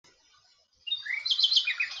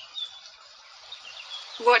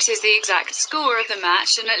What is the exact score of the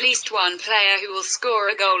match and at least one player who will score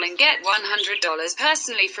a goal and get $100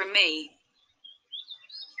 personally from me?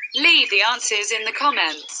 Leave the answers in the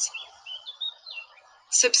comments.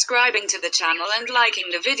 Subscribing to the channel and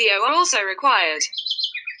liking the video are also required.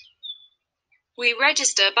 We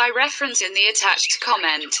register by reference in the attached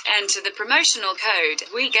comment. Enter the promotional code.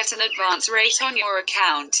 We get an advance rate on your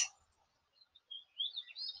account.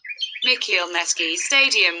 Mikhailneski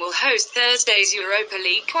Stadium will host Thursday's Europa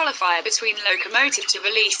League qualifier between Lokomotivi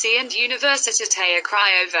Tbilisi and Universitatea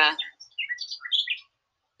Craiova.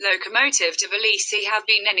 Lokomotivi Tbilisi have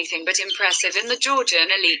been anything but impressive in the Georgian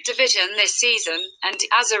elite division this season, and,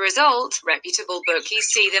 as a result, reputable bookies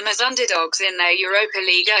see them as underdogs in their Europa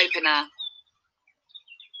League opener.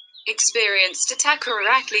 Experienced attacker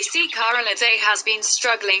Irakli Sikaradze has been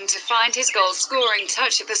struggling to find his goal-scoring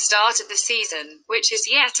touch at the start of the season, which is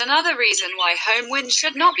yet another reason why home wins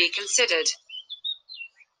should not be considered.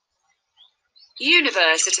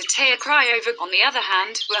 Universitatea Craiova, on the other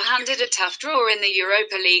hand, were handed a tough draw in the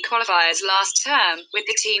Europa League qualifiers last term, with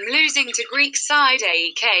the team losing to Greek side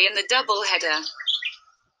AEK in the double-header.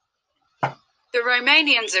 The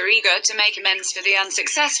Romanians are eager to make amends for the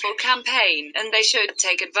unsuccessful campaign, and they should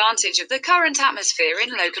take advantage of the current atmosphere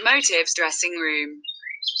in Lokomotiv's dressing room.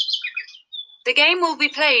 The game will be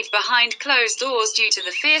played behind closed doors due to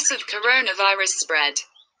the fears of coronavirus spread.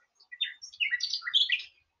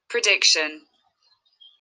 Prediction.